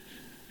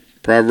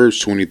Proverbs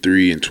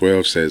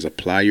 23:12 says,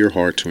 "Apply your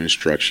heart to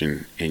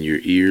instruction and your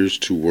ears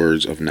to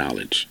words of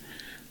knowledge."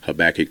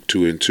 Habakkuk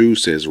 2:2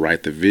 says,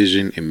 "Write the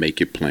vision and make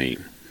it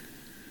plain."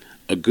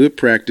 A good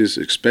practice,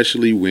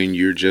 especially when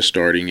you're just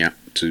starting out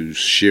to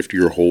shift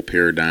your whole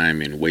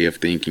paradigm and way of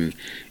thinking,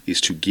 is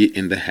to get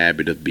in the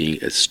habit of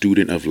being a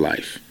student of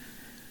life.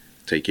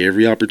 Take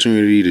every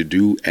opportunity to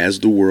do as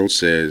the word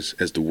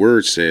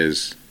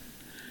says.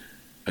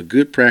 A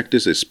good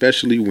practice,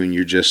 especially when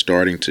you're just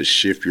starting to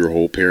shift your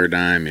whole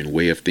paradigm and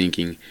way of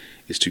thinking,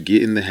 is to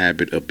get in the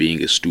habit of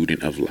being a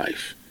student of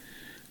life.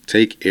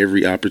 Take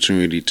every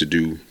opportunity to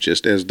do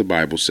just as the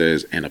Bible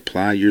says and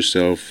apply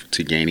yourself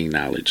to gaining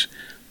knowledge.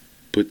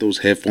 Put those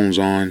headphones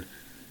on,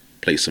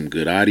 play some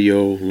good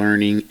audio,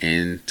 learning,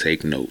 and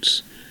take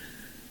notes.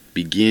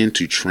 Begin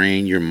to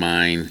train your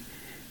mind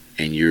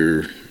and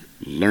your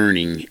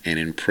learning and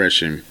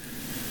impression.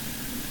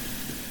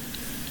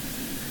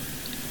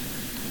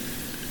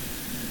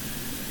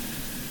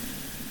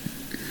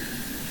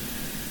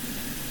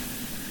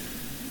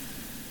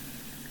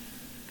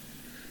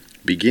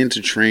 Begin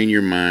to train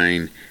your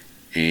mind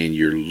and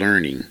your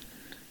learning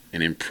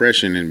and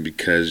impression, and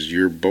because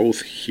you're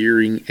both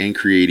hearing and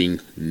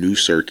creating new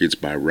circuits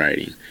by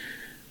writing.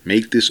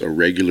 Make this a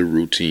regular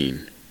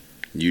routine.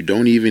 You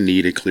don't even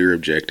need a clear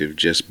objective,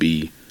 just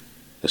be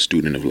a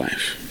student of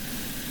life.